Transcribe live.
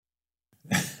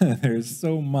There's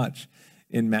so much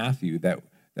in Matthew that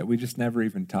we just never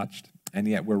even touched, and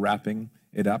yet we're wrapping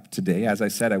it up today. As I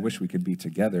said, I wish we could be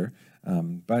together,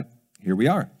 but here we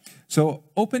are. So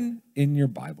open in your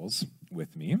Bibles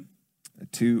with me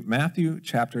to Matthew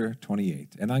chapter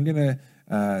 28, and I'm going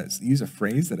to use a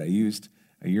phrase that I used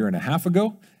a year and a half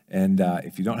ago, and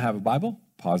if you don't have a Bible,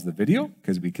 pause the video,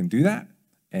 because we can do that,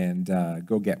 and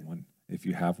go get one if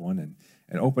you have one,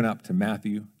 and open up to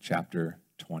Matthew chapter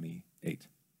 28.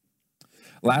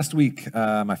 Last week,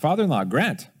 my father-in-law,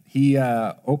 Grant, he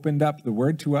opened up the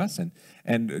Word to us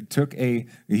and took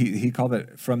he called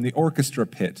it from the orchestra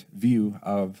pit view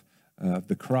of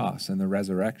the cross and the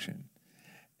resurrection.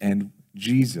 And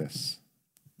Jesus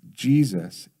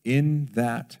in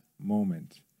that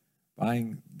moment,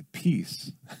 buying the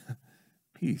peace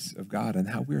of God, and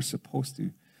how we're supposed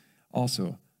to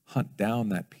also hunt down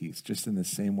that peace just in the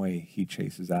same way he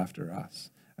chases after us.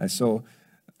 I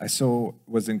so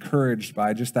was encouraged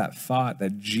by just that thought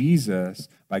that Jesus,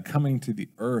 by coming to the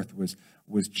earth,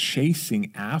 was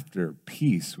chasing after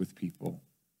peace with people.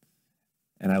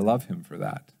 And I love him for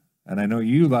that. And I know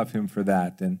you love him for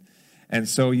that. And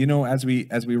so, as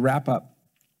we wrap up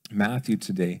Matthew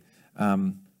today,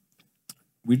 I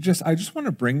just want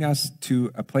to bring us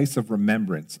to a place of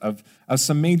remembrance of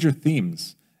some major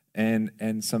themes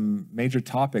and some major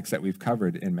topics that we've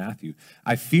covered in Matthew.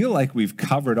 I feel like we've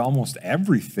covered almost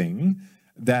everything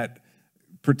that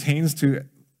pertains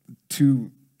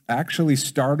to actually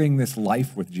starting this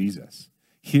life with Jesus,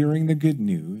 hearing the good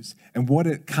news, and what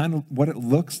it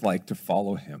looks like to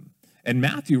follow him. And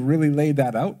Matthew really laid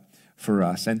that out for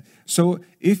us. And so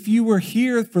if you were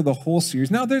here for the whole series,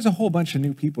 now there's a whole bunch of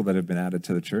new people that have been added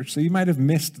to the church, so you might have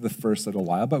missed the first little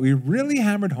while, but we really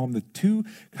hammered home the two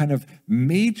kind of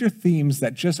major themes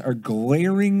that just are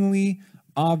glaringly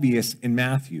obvious in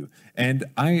Matthew. And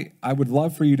I would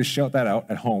love for you to shout that out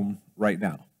at home right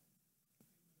now.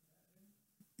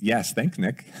 Yes, thanks,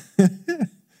 Nick.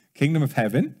 Kingdom of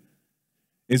heaven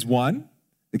is one.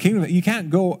 The kingdom, you can't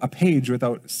go a page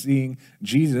without seeing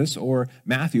Jesus or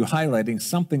Matthew highlighting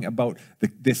something about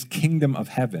this kingdom of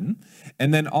heaven.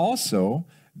 And then also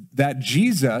that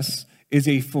Jesus is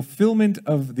a fulfillment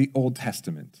of the Old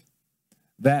Testament.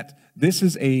 That this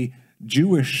is a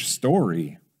Jewish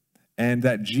story, and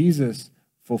that Jesus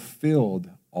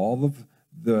fulfilled all of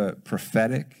the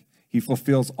prophetic. He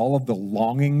fulfills all of the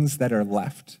longings that are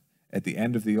left at the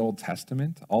end of the Old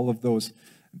Testament, all of those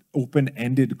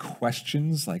open-ended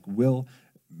questions like, will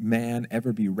man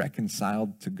ever be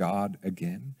reconciled to God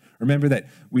again? Remember that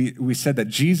we said that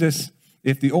Jesus,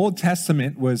 if the Old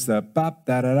Testament was the bop,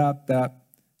 da da da da,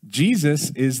 Jesus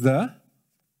is the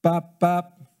bop,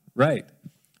 bop, right.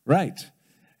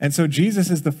 And so Jesus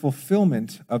is the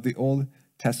fulfillment of the Old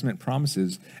Testament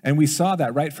promises. And we saw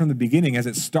that right from the beginning. As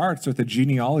it starts with the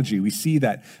genealogy, we see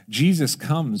that Jesus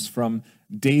comes from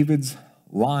David's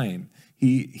line.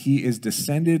 He is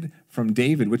descended from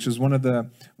David, which is one of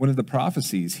the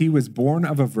prophecies. He was born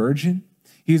of a virgin.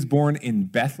 He was born in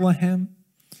Bethlehem.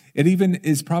 It even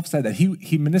is prophesied that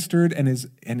he ministered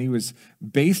and he was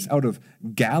based out of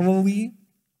Galilee.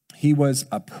 He was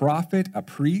a prophet, a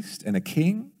priest, and a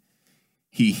king.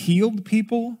 He healed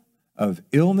people of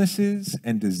illnesses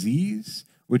and disease,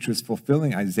 which was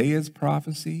fulfilling Isaiah's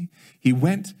prophecy. He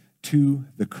went to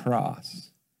the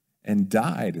cross and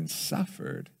died and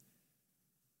suffered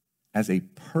as a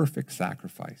perfect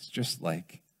sacrifice, just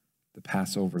like the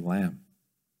Passover lamb,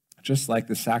 just like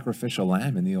the sacrificial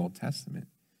lamb in the Old Testament.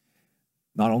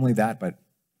 Not only that,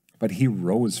 but he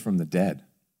rose from the dead.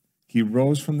 He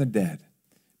rose from the dead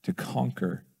to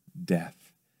conquer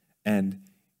death. And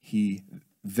he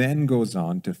then goes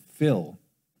on to fill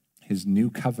his new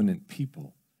covenant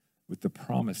people with the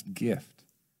promised gift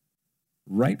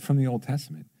right from the Old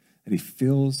Testament, that he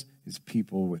fills his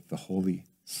people with the Holy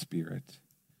Spirit.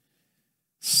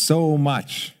 So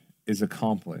much is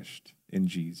accomplished in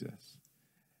Jesus.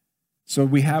 So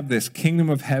we have this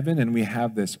kingdom of heaven and we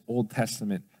have this Old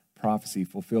Testament prophecy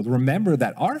fulfilled. Remember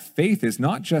that our faith is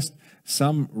not just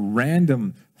some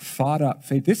random thought up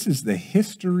faith. This is the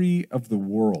history of the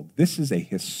world. This is a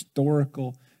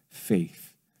historical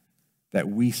faith that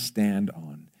we stand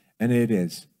on. And it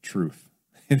is truth.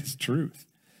 It is truth.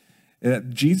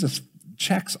 Jesus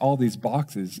checks all these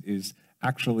boxes is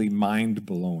actually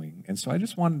mind-blowing. And so I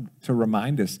just wanted to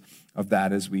remind us of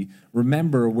that as we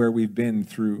remember where we've been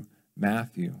through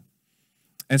Matthew.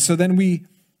 And so then we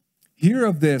hear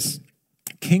of this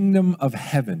kingdom of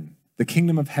heaven. The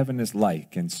kingdom of heaven is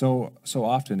like, and so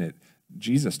often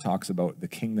Jesus talks about the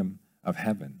kingdom of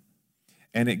heaven.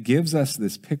 And it gives us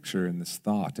this picture and this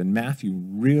thought. And Matthew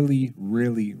really,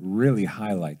 really, really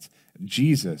highlights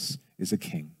Jesus is a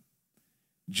king.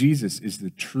 Jesus is the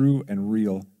true and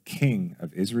real king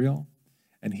of Israel,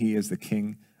 and he is the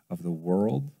king of the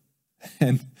world.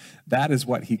 And that is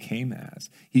what he came as.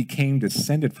 He came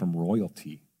descended from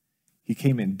royalty. He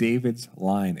came in David's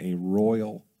line, a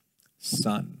royal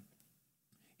son.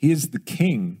 He is the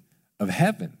king of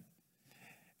heaven.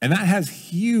 And that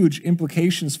has huge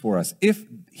implications for us. If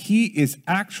he is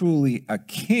actually a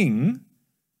king,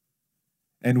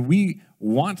 and we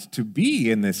want to be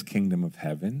in this kingdom of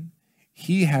heaven,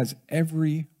 he has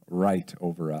every right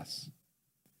over us.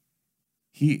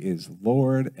 He is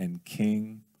Lord and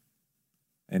King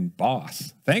and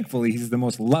boss. Thankfully, he's the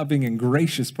most loving and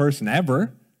gracious person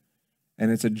ever,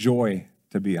 and it's a joy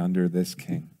to be under this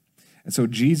king. And so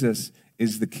Jesus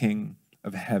is the King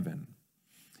of heaven.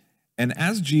 And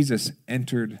as Jesus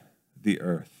entered the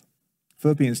earth,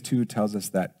 Philippians 2 tells us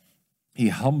that he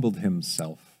humbled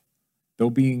himself. Though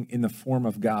being in the form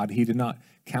of God, he did not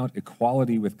count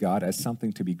equality with God as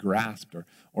something to be grasped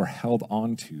or held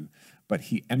onto, but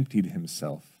he emptied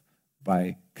himself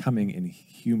by coming in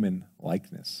human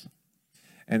likeness.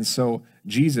 And so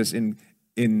Jesus,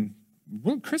 in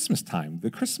Christmas time, the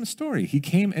Christmas story, he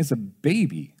came as a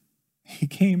baby. He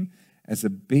came as a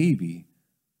baby,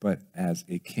 but as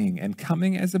a king. And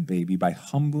coming as a baby, by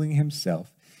humbling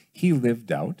himself, he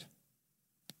lived out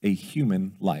a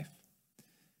human life.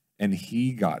 And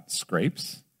he got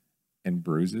scrapes and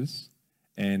bruises.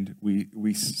 And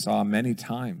we saw many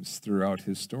times throughout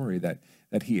his story that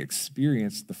he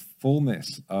experienced the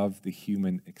fullness of the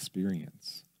human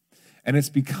experience. And it's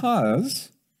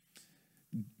because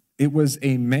it was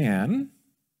a man,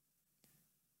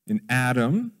 an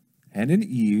Adam and an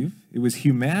Eve. It was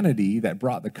humanity that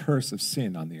brought the curse of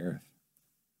sin on the earth.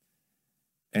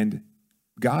 And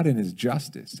God in his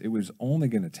justice, it was only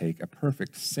going to take a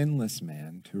perfect sinless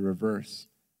man to reverse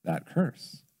that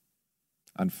curse.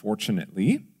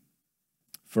 Unfortunately,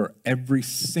 for every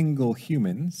single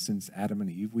human since Adam and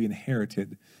Eve, we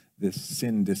inherited this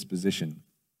sin disposition.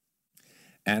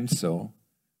 And so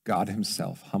God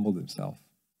himself humbled himself,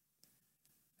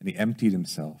 and he emptied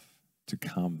himself to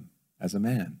come as a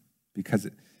man. Because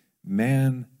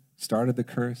man started the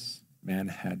curse, man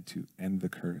had to end the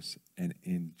curse. And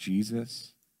in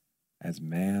Jesus, as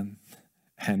man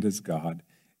and as God,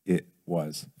 it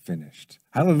was finished.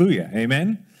 Hallelujah.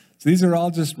 Amen. So these are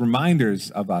all just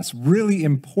reminders of us, really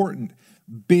important,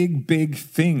 big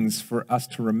things for us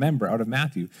to remember out of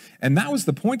Matthew. And that was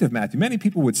the point of Matthew. Many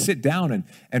people would sit down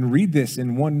and read this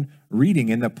in one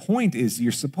reading. And the point is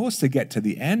you're supposed to get to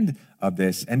the end of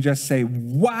this and just say,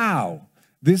 wow,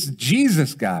 this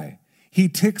Jesus guy, he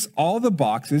ticks all the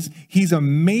boxes. He's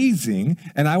amazing.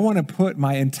 And I want to put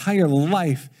my entire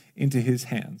life into his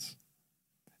hands.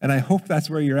 And I hope that's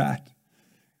where you're at.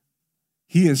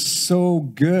 He is so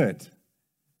good.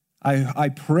 I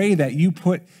pray that you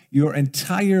put your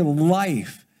entire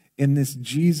life in this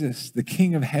Jesus, the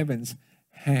King of Heaven's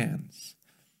hands.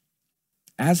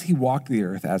 As he walked the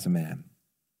earth as a man,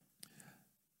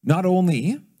 not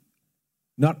only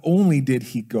did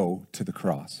he go to the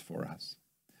cross for us,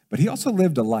 but he also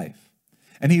lived a life.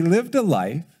 And he lived a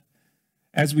life,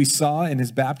 as we saw in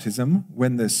his baptism,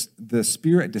 when the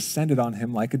Spirit descended on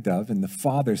him like a dove, and the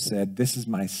Father said, "This is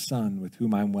my Son with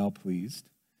whom I'm well pleased."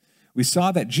 We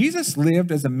saw that Jesus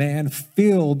lived as a man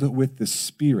filled with the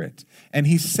Spirit, and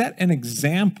he set an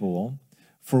example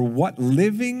for what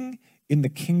living in the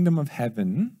kingdom of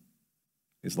heaven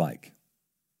is like.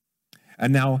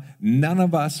 And now, none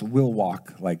of us will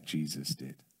walk like Jesus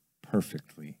did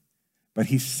perfectly, but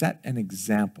he set an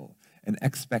example, an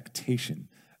expectation,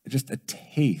 just a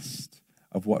taste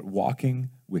of what walking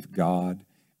with God,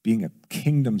 being a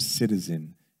kingdom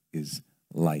citizen, is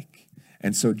like.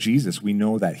 And so Jesus, we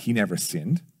know that he never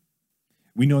sinned.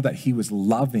 We know that he was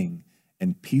loving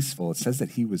and peaceful. It says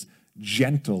that he was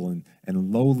gentle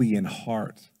and lowly in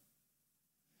heart.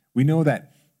 We know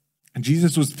that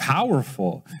Jesus was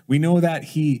powerful. We know that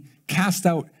he cast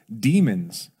out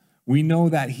demons. We know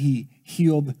that he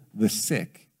healed the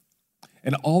sick.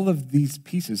 And all of these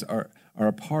pieces are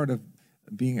a part of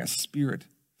being a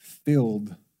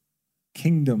Spirit-filled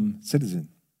kingdom citizen.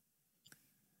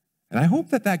 And I hope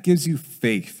that that gives you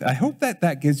faith. I hope that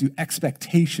that gives you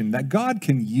expectation that God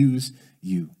can use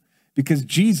you. Because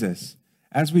Jesus,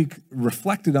 as we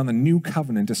reflected on the new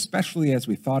covenant, especially as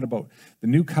we thought about the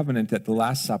new covenant at the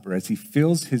Last Supper, as he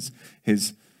fills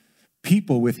his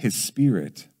people with his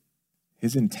Spirit,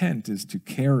 his intent is to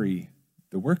carry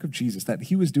the work of Jesus that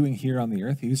he was doing here on the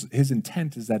earth. His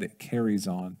intent is that it carries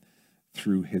on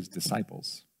through his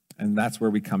disciples. And that's where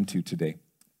we come to today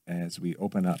as we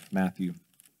open up Matthew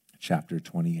chapter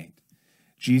 28.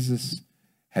 Jesus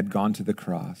had gone to the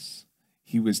cross.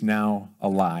 He was now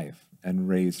alive and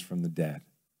raised from the dead.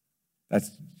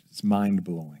 It's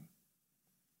mind-blowing.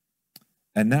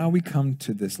 And now we come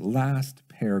to this last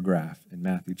paragraph in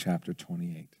Matthew chapter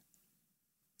 28.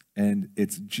 And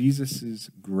it's Jesus'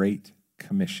 great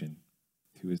commission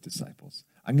to his disciples.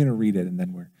 I'm going to read it, and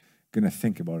then we're going to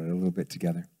think about it a little bit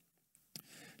together.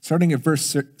 Starting at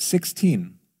verse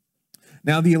 16.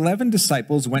 Now the 11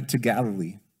 disciples went to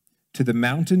Galilee, to the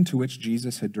mountain to which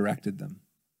Jesus had directed them.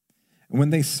 And when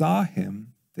they saw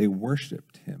him, they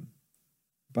worshipped him,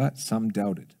 but some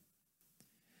doubted.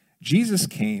 Jesus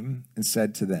came and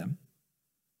said to them,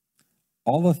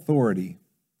 all authority,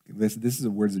 this is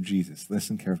the words of Jesus,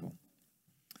 listen careful.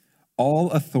 All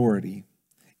authority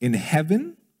in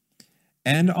heaven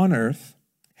and on earth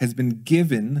has been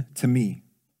given to me.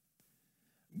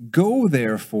 Go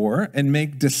therefore and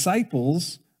make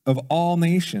disciples of all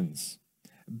nations,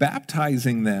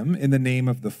 baptizing them in the name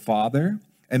of the Father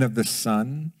and of the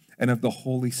Son and of the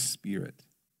Holy Spirit,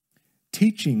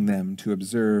 teaching them to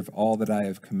observe all that I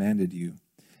have commanded you.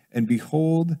 And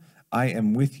behold, I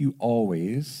am with you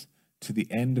always to the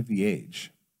end of the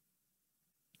age.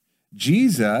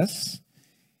 Jesus,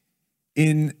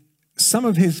 in some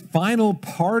of his final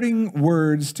parting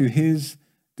words to his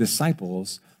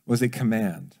disciples, was a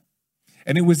command.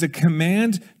 And it was a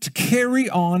command to carry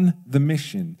on the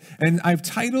mission. And I've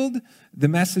titled the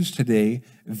message today,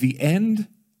 The End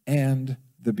and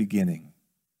the Beginning.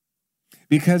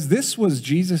 Because this was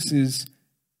Jesus's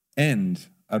end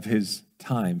of his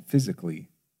time physically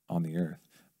on the earth.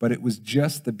 But it was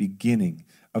just the beginning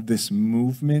of this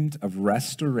movement of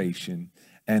restoration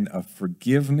and of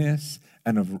forgiveness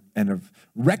and of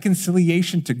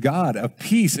reconciliation to God, of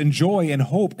peace and joy and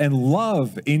hope and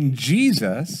love in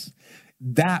Jesus.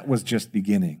 That was just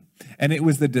beginning. And it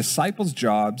was the disciples'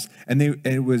 jobs, and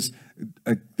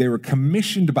they were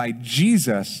commissioned by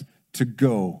Jesus to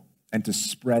go and to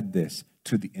spread this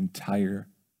to the entire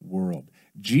world.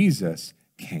 Jesus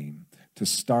came to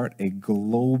start a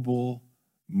global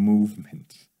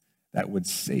movement that would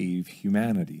save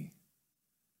humanity.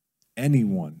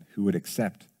 Anyone who would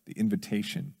accept the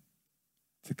invitation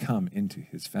to come into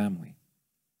his family.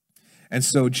 And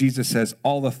so Jesus says,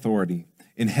 all authority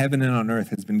in heaven and on earth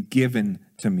has been given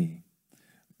to me.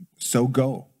 So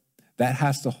go. That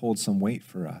has to hold some weight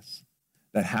for us.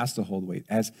 That has to hold weight.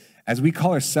 As we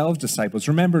call ourselves disciples,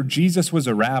 remember, Jesus was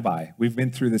a rabbi. We've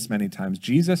been through this many times.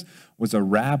 Jesus was a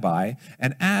rabbi,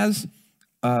 and as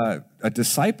a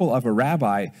disciple of a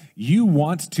rabbi, you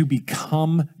want to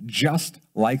become just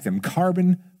like them,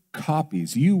 carbon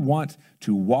copies. You want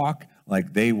to walk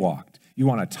like they walked. You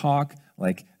want to talk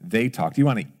like they talked. You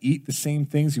want to eat the same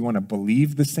things. You want to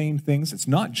believe the same things. It's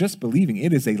not just believing.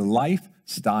 It is a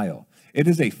lifestyle. It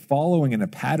is a following and a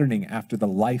patterning after the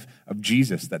life of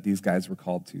Jesus that these guys were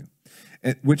called to,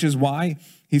 which is why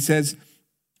he says,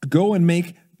 go and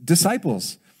make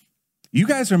disciples. You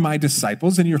guys are my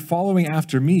disciples and you're following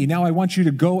after me. Now I want you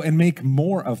to go and make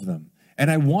more of them.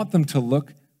 And I want them to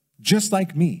look just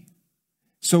like me.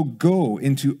 So go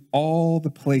into all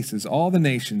the places, all the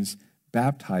nations,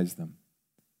 baptize them.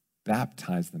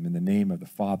 Baptize them in the name of the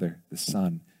Father, the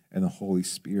Son, and the Holy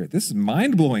Spirit. This is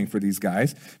mind-blowing for these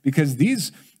guys because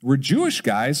these were Jewish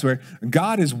guys where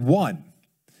God is one.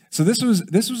 So this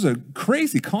was a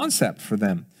crazy concept for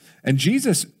them. And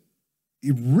Jesus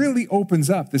really opens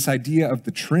up this idea of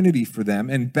the Trinity for them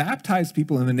and baptize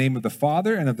people in the name of the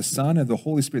Father and of the Son and of the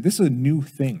Holy Spirit. This is a new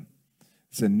thing.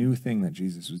 It's a new thing that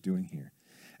Jesus was doing here.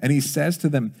 And he says to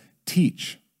them,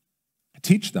 teach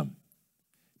them.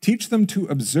 Teach them to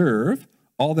observe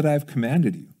all that I've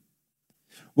commanded you.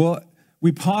 Well,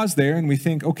 we pause there and we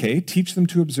think, okay, teach them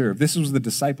to observe. This was the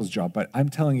disciples' job, but I'm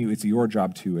telling you, it's your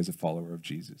job too as a follower of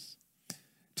Jesus.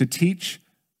 To teach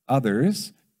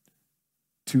others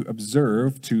to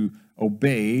observe, to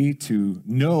obey, to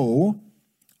know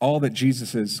all that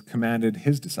Jesus has commanded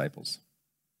his disciples.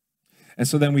 And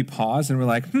so then we pause and we're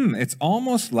like, it's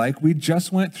almost like we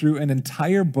just went through an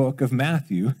entire book of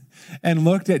Matthew and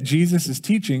looked at Jesus'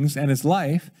 teachings and his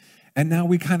life, and now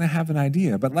we kind of have an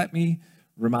idea. But let me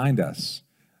remind us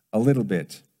a little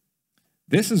bit.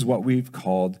 This is what we've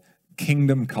called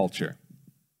kingdom culture.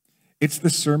 It's the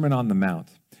Sermon on the Mount.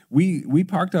 We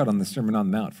parked out on the Sermon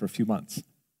on the Mount for a few months,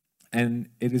 and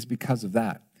it is because of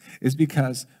that. It's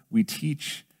because we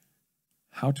teach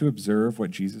how to observe what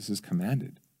Jesus has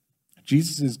commanded.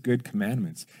 Jesus' good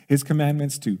commandments. His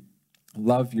commandments to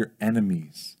love your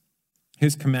enemies.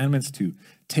 His commandments to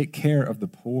take care of the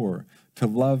poor, to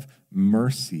love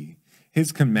mercy.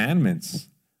 His commandments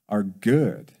are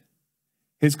good.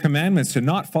 his commandments, to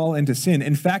not fall into sin.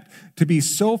 In fact, to be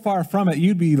so far from it,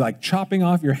 you'd be like chopping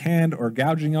off your hand or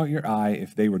gouging out your eye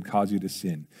if they would cause you to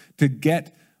sin. To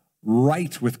get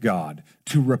right with God,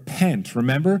 to repent.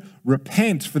 Remember,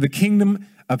 repent, for the kingdom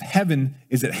of heaven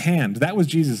is at hand. That was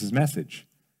Jesus' message.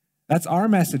 That's our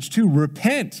message too.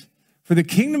 Repent, for the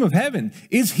kingdom of heaven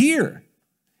is here.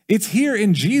 It's here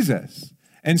in Jesus.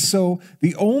 And so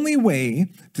the only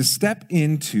way to step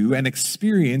into and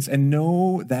experience and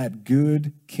know that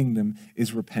good kingdom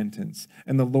is repentance.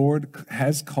 And the Lord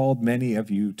has called many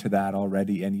of you to that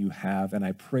already, and you have, and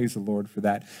I praise the Lord for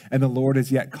that. And the Lord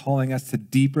is yet calling us to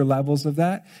deeper levels of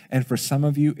that. And for some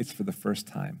of you, it's for the first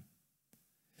time.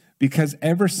 Because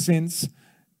ever since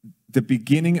the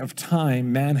beginning of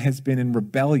time, man has been in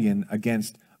rebellion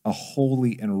against a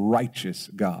holy and righteous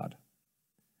God.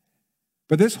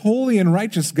 But this holy and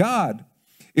righteous God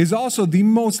is also the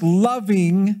most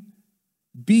loving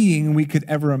being we could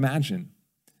ever imagine.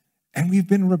 And we've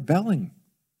been rebelling.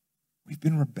 We've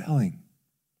been rebelling.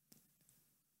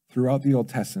 Throughout the Old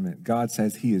Testament, God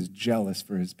says he is jealous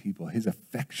for his people. His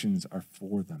affections are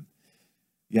for them.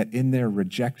 Yet in their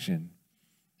rejection,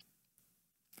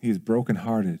 he is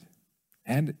brokenhearted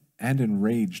and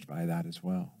enraged by that as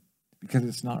well. Because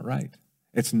it's not right.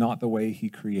 It's not the way he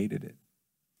created it.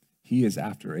 He is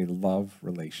after a love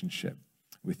relationship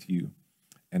with you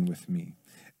and with me.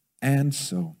 And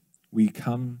so we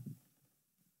come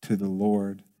to the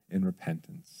Lord in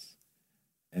repentance.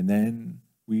 And then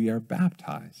we are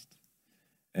baptized.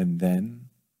 And then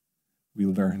we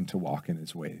learn to walk in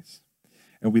his ways.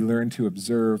 And we learn to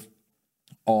observe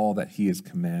all that he has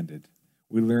commanded.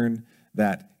 We learn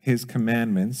that his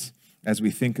commandments, as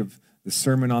we think of the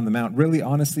Sermon on the Mount, really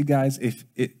honestly, guys,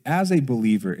 as a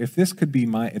believer, if this could be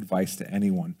my advice to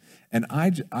anyone, and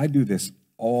I do this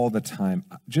all the time,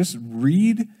 just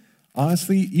read,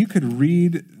 honestly, you could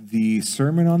read the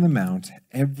Sermon on the Mount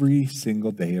every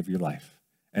single day of your life,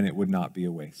 and it would not be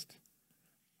a waste.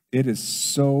 It is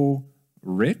so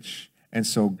rich and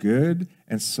so good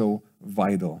and so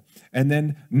vital. And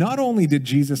then not only did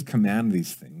Jesus command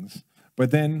these things,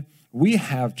 but then we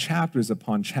have chapters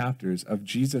upon chapters of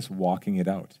Jesus walking it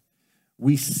out.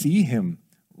 We see him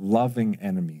loving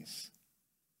enemies.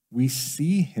 We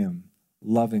see him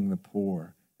loving the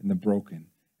poor and the broken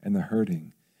and the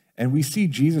hurting. And we see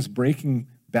Jesus breaking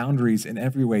boundaries in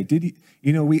every way.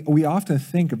 We often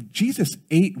think of Jesus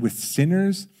ate with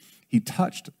sinners. He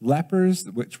touched lepers,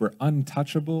 which were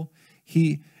untouchable.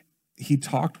 He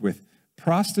talked with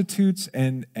prostitutes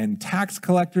and tax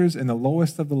collectors and the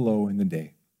lowest of the low in the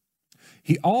day.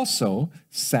 He also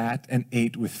sat and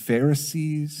ate with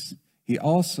Pharisees. He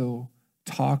also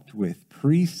talked with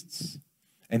priests,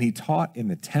 and he taught in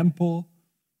the temple.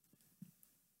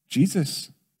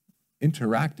 Jesus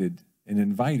interacted and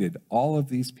invited all of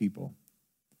these people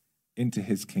into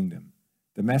his kingdom.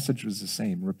 The message was the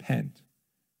same: repent,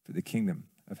 for the kingdom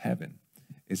of heaven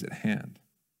is at hand.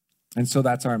 And so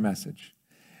that's our message.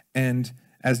 And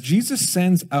as Jesus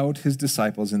sends out his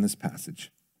disciples in this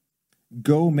passage,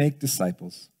 go make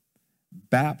disciples,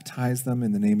 baptize them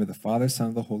in the name of the Father, Son,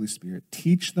 and the Holy Spirit.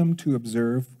 Teach them to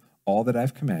observe all that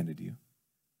I've commanded you.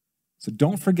 So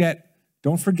don't forget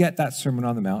that Sermon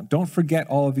on the Mount. Don't forget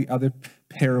all of the other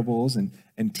parables and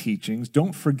teachings.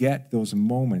 Don't forget those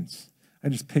moments. I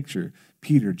just picture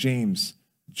Peter, James,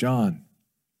 John,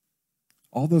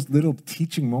 all those little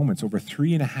teaching moments over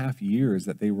 3.5 years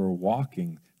that they were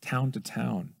walking town to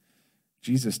town,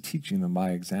 Jesus teaching them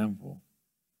by example.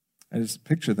 I just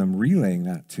picture them relaying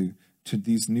that to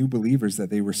these new believers that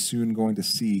they were soon going to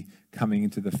see coming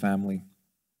into the family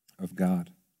of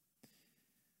God.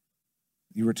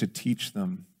 You were to teach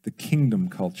them the kingdom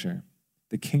culture,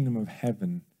 the kingdom of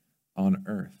heaven on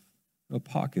earth, little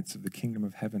pockets of the kingdom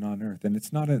of heaven on earth. And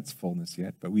it's not in its fullness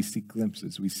yet, but we see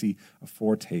glimpses. We see a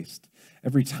foretaste.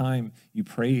 Every time you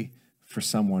pray for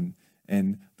someone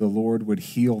and the Lord would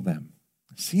heal them,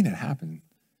 I've seen it happen.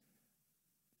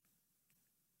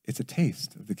 It's a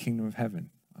taste of the kingdom of heaven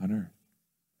on earth.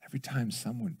 Every time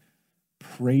someone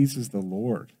praises the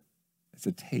Lord, it's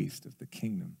a taste of the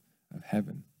kingdom of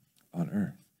heaven on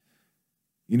earth.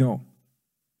 You know,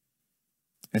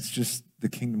 it's just the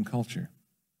kingdom culture.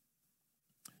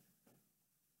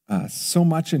 So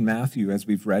much in Matthew as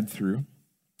we've read through.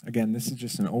 Again, this is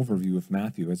just an overview of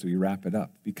Matthew as we wrap it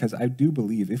up, because I do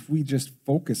believe if we just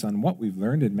focus on what we've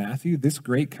learned in Matthew, this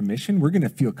Great Commission, we're going to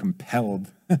feel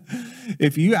compelled.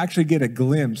 If you actually get a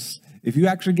glimpse, if you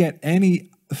actually get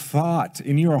any thought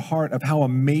in your heart of how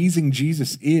amazing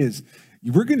Jesus is,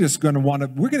 we're going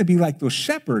to be like those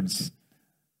shepherds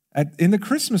in the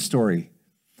Christmas story.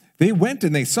 They went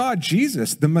and they saw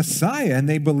Jesus, the Messiah, and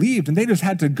they believed, and they just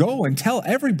had to go and tell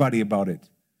everybody about it.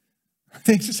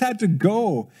 They just had to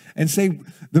go and say,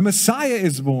 the Messiah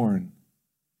is born.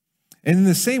 And in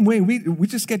the same way, we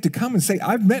just get to come and say,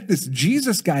 I've met this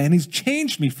Jesus guy, and he's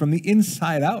changed me from the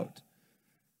inside out.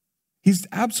 He's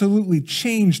absolutely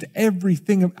changed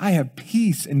everything. I have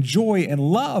peace and joy and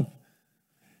love.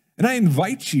 And I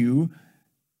invite you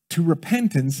to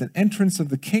repentance and entrance of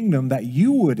the kingdom, that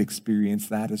you would experience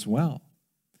that as well.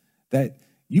 That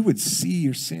you would see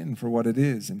your sin for what it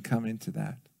is and come into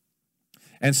that.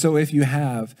 And so if you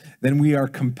have, then we are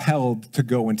compelled to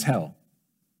go and tell,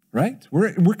 right?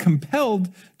 We're compelled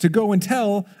to go and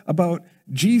tell about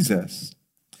Jesus.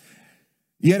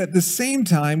 Yet at the same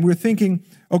time, we're thinking,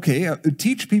 okay,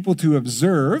 teach people to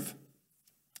observe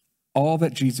all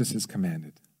that Jesus has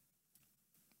commanded.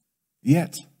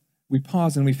 Yet, we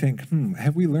pause and we think,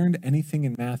 have we learned anything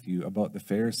in Matthew about the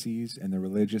Pharisees and the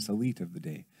religious elite of the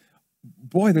day?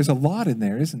 Boy, there's a lot in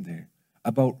there, isn't there?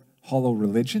 About hollow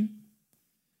religion.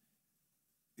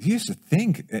 You used to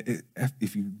think,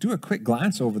 if you do a quick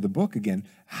glance over the book again,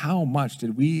 how much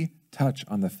did we touch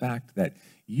on the fact that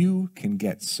you can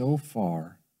get so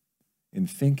far in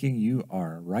thinking you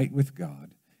are right with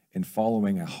God, in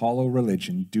following a hollow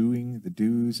religion, doing the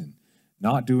do's and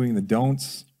not doing the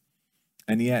don'ts,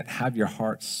 and yet have your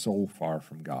heart so far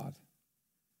from God.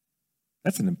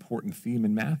 That's an important theme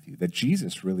in Matthew that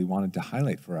Jesus really wanted to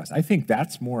highlight for us. I think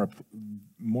that's more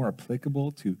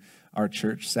applicable to our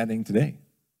church setting today.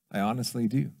 I honestly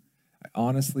do. I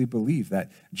honestly believe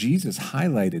that Jesus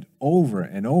highlighted over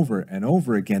and over and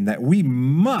over again that we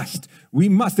must,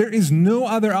 there is no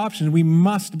other option. We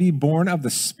must be born of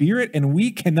the Spirit, and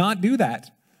we cannot do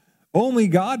that. Only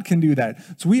God can do that.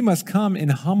 So we must come in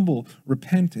humble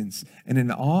repentance and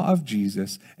in awe of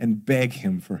Jesus and beg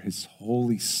him for his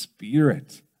Holy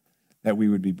Spirit that we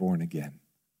would be born again.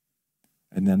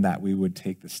 And then that we would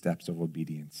take the steps of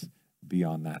obedience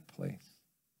beyond that place.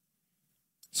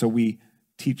 So we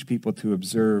teach people to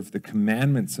observe the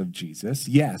commandments of Jesus,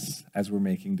 yes, as we're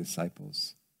making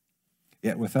disciples.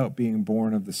 Yet without being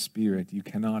born of the Spirit, you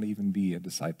cannot even be a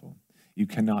disciple. You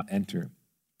cannot enter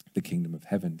the kingdom of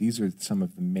heaven. These are some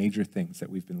of the major things that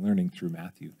we've been learning through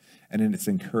Matthew, and in its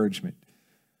encouragement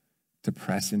to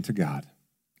press into God,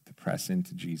 to press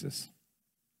into Jesus,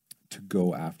 to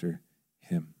go after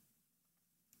him.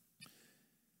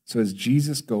 So as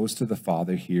Jesus goes to the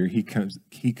Father here,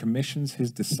 he commissions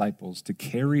his disciples to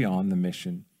carry on the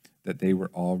mission that they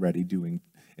were already doing.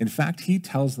 In fact, he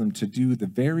tells them to do the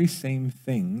very same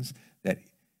things that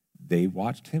they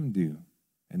watched him do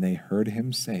and they heard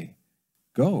him say.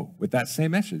 Go with that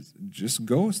same message. Just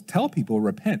go tell people,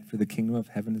 repent, for the kingdom of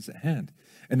heaven is at hand.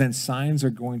 And then signs are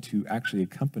going to actually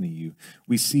accompany you.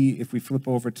 We see, if we flip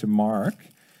over to Mark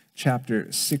chapter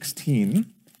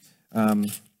 16,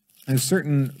 there's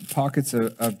certain pockets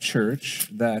of church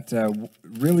that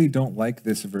really don't like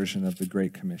this version of the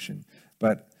Great Commission.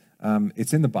 But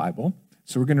it's in the Bible,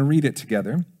 so we're going to read it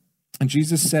together. And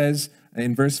Jesus says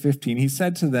in verse 15, he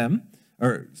said to them,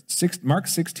 Mark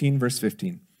 16, verse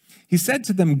 15, he said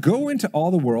to them, go into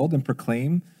all the world and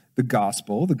proclaim the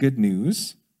gospel, the good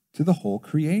news, to the whole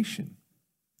creation.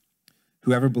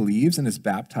 Whoever believes and is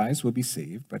baptized will be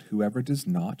saved, but whoever does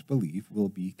not believe will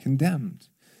be condemned.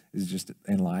 This is just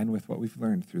in line with what we've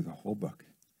learned through the whole book.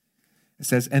 It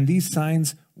says, and these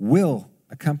signs will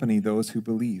accompany those who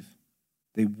believe.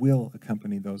 They will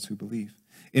accompany those who believe.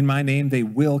 In my name, they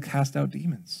will cast out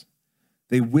demons.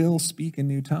 They will speak in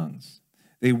new tongues.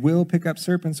 They will pick up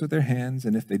serpents with their hands,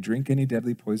 and if they drink any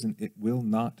deadly poison, it will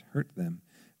not hurt them.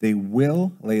 They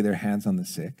will lay their hands on the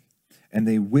sick, and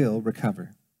they will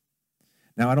recover.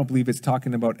 Now, I don't believe it's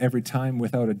talking about every time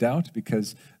without a doubt,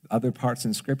 because other parts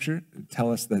in Scripture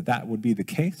tell us that that would be the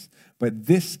case. But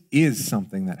this is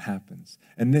something that happens,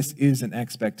 and this is an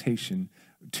expectation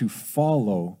to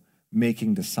follow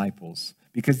making disciples,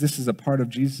 because this is a part of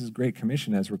Jesus' Great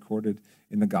Commission as recorded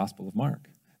in the Gospel of Mark.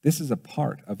 This is a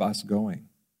part of us going.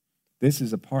 This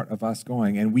is a part of us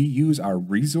going, and we use our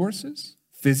resources,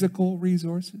 physical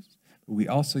resources, but we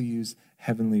also use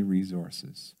heavenly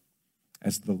resources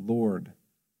as the Lord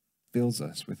fills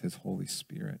us with his Holy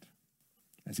Spirit.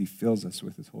 As he fills us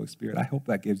with his Holy Spirit, I hope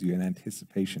that gives you an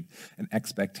anticipation, an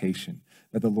expectation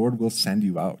that the Lord will send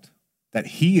you out, that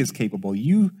he is capable.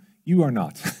 You are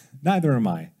not. Neither am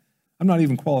I. I'm not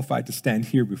even qualified to stand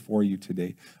here before you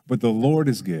today, but the Lord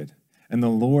is good. And the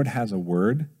Lord has a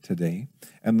word today.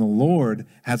 And the Lord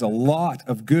has a lot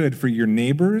of good for your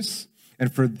neighbors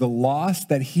and for the lost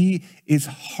that he is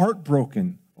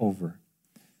heartbroken over.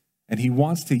 And he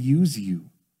wants to use you.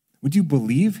 Would you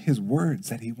believe his words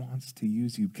that he wants to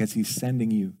use you because he's sending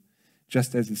you?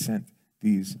 just as he sent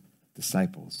these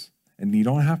disciples. And you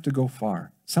don't have to go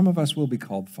far. Some of us will be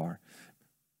called far,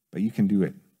 but you can do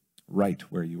it right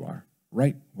where you are,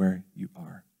 right where you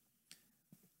are.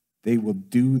 They will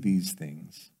do these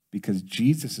things because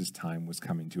Jesus' time was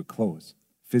coming to a close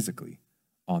physically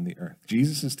on the earth.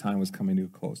 Jesus' time was coming to a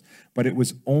close, but it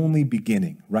was only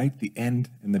beginning, right? The end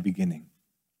and the beginning.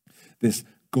 This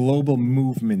global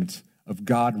movement of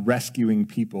God rescuing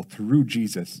people through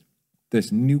Jesus,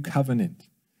 this new covenant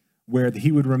where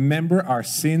he would remember our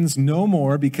sins no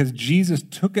more because Jesus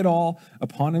took it all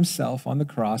upon himself on the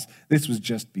cross. This was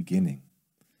just beginning.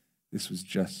 This was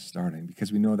just starting,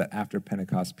 because we know that after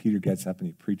Pentecost, Peter gets up and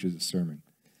he preaches a sermon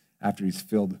after he's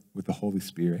filled with the Holy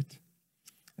Spirit,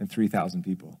 and 3,000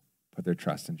 people put their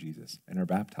trust in Jesus and are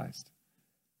baptized.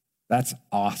 That's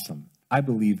awesome. I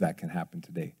believe that can happen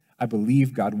today. I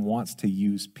believe God wants to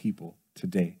use people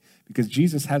today because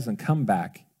Jesus hasn't come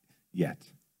back yet.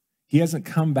 He hasn't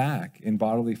come back in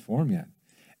bodily form yet.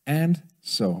 And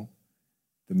so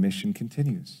the mission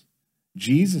continues.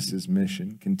 Jesus'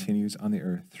 mission continues on the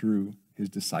earth through his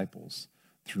disciples,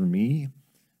 through me,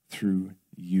 through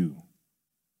you.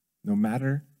 No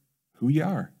matter who you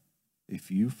are, if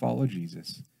you follow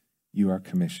Jesus, you are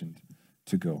commissioned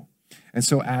to go. And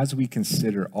so as we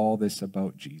consider all this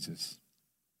about Jesus,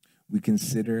 we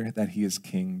consider that he is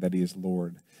king, that he is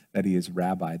Lord, that he is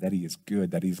rabbi, that he is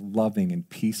good, that he is loving and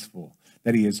peaceful,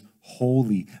 that he is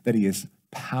holy, that he is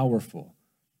powerful.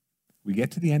 We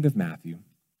get to the end of Matthew,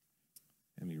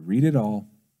 and we read it all,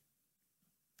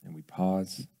 and we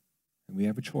pause, and we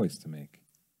have a choice to make.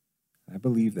 I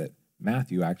believe that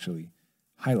Matthew actually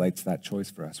highlights that choice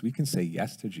for us. We can say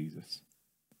yes to Jesus,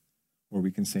 or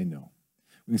we can say no.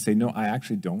 We can say, no, I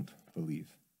actually don't believe.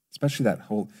 Especially that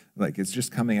whole, like, it's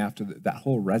just coming after that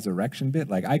whole resurrection bit.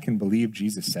 Like, I can believe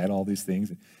Jesus said all these things,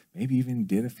 and maybe even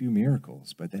did a few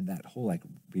miracles, but then that whole, like,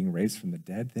 being raised from the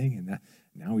dead thing, and that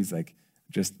now he's, like,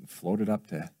 just floated up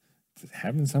to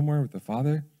heaven somewhere with the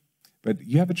Father. But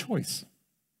you have a choice,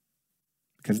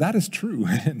 because that is true,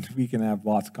 and we can have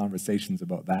lots of conversations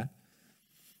about that.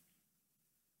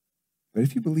 But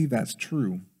if you believe that's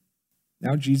true,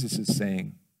 now Jesus is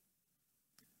saying,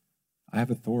 I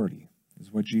have authority,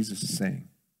 is what Jesus is saying.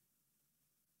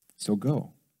 So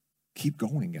go. Keep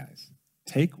going, guys.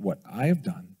 Take what I have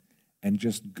done and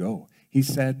just go. He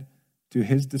said to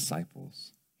his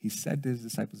disciples,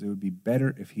 it would be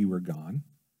better if he were gone,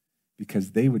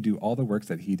 because they would do all the works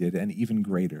that he did and even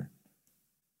greater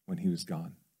when he was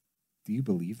gone. Do you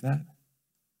believe that?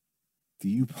 Do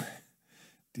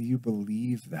you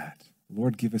believe that?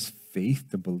 Lord, give us faith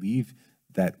to believe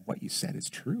that what you said is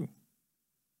true.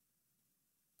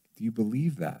 Do you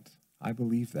believe that? I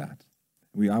believe that.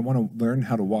 I want to learn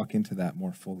how to walk into that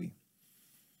more fully.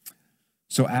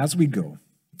 So as we go,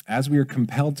 as we are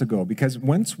compelled to go, because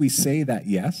once we say that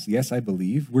yes, I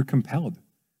believe, we're compelled.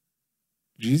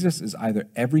 Jesus is either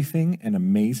everything and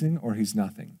amazing, or he's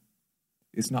nothing.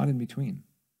 It's not in between.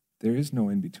 There is no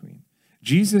in between.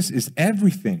 Jesus is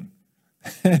everything,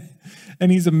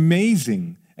 and he's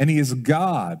amazing, and he is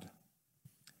God.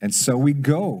 And so we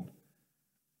go.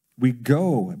 We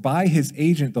go by his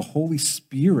agent, the Holy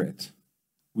Spirit.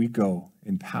 We go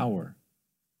in power,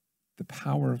 the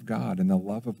power of God and the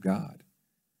love of God,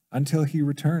 until he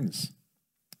returns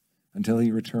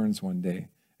one day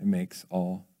and makes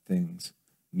all things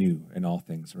new and all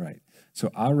things right. So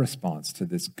our response to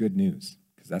this good news,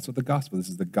 because that's what this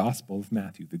is the gospel of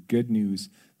Matthew, the good news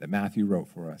that Matthew wrote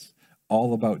for us,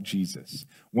 all about Jesus.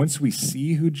 Once we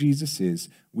see who Jesus is,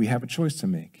 we have a choice to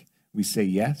make. We say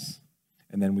yes,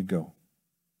 and then we go.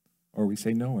 Or we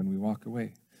say no, and we walk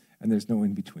away. And there's no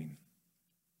in between.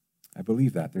 I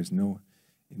believe that. There's no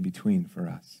in between for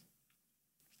us.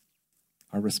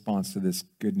 Our response to this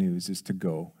good news is to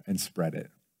go and spread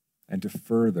it, and to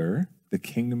further the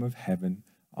kingdom of heaven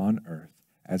on earth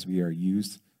as we are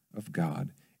used of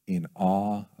God in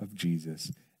awe of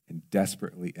Jesus and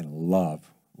desperately in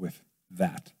love with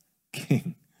that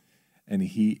King. And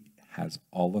he has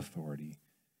all authority,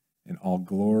 and all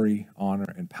glory,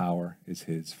 honor, and power is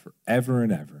his forever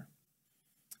and ever.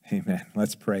 Amen.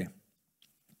 Let's pray.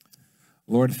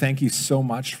 Lord, thank you so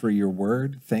much for your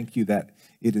word. Thank you that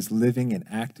it is living and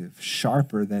active,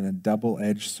 sharper than a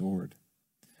double-edged sword.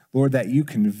 Lord, that you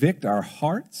convict our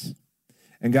hearts.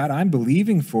 And God, I'm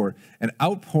believing for an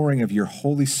outpouring of your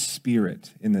Holy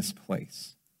Spirit in this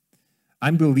place.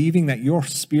 I'm believing that your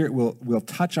Spirit will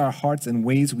touch our hearts in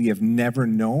ways we have never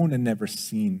known and never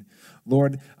seen.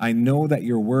 Lord, I know that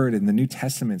your word in the New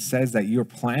Testament says that your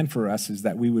plan for us is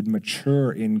that we would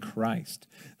mature in Christ,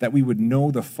 that we would know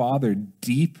the Father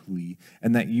deeply,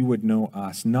 and that you would know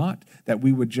us. Not that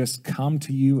we would just come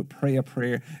to you, pray a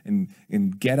prayer,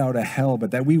 and get out of hell,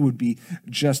 but that we would be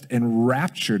just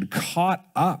enraptured, caught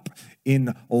up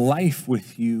in life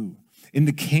with you, in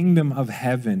the kingdom of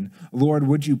heaven. Lord,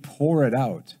 would you pour it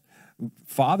out?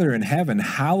 Father in heaven,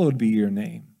 hallowed be your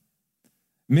name.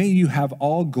 May you have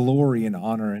all glory and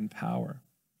honor and power.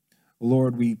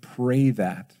 Lord, we pray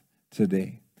that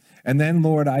today. And then,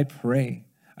 Lord, I pray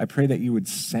that you would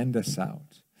send us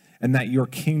out and that your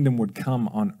kingdom would come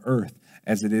on earth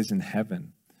as it is in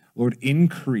heaven. Lord,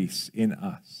 increase in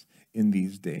us in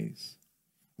these days.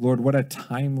 Lord, what a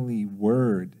timely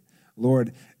word.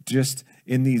 Lord, just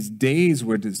in these days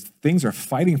where things are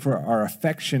fighting for our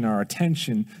affection, our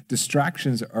attention,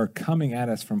 distractions are coming at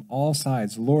us from all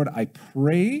sides. Lord, I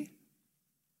pray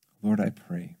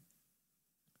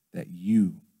that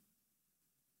you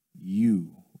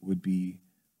would be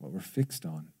what we're fixed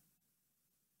on.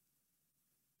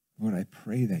 Lord, I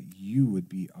pray that you would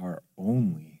be our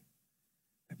only,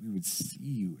 that we would see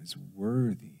you as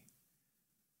worthy.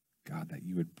 God, that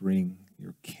you would bring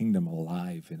your kingdom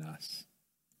alive in us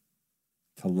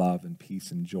to love and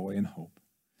peace and joy and hope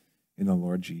in the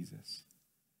Lord Jesus.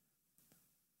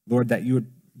 Lord, that you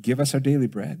would give us our daily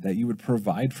bread, that you would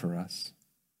provide for us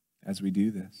as we do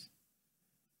this.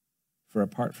 For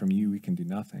apart from you, we can do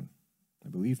nothing. I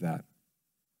believe that.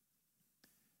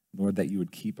 Lord, that you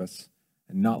would keep us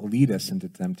and not lead us into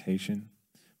temptation,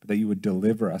 but that you would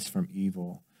deliver us from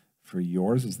evil. For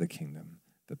yours is the kingdom,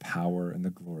 the power and the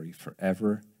glory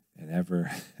forever and ever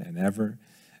and ever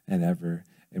and ever,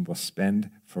 and will spend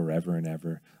forever and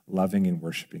ever loving and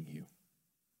worshiping you.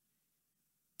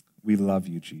 We love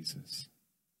you, Jesus.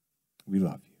 We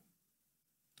love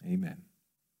you. Amen.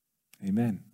 Amen.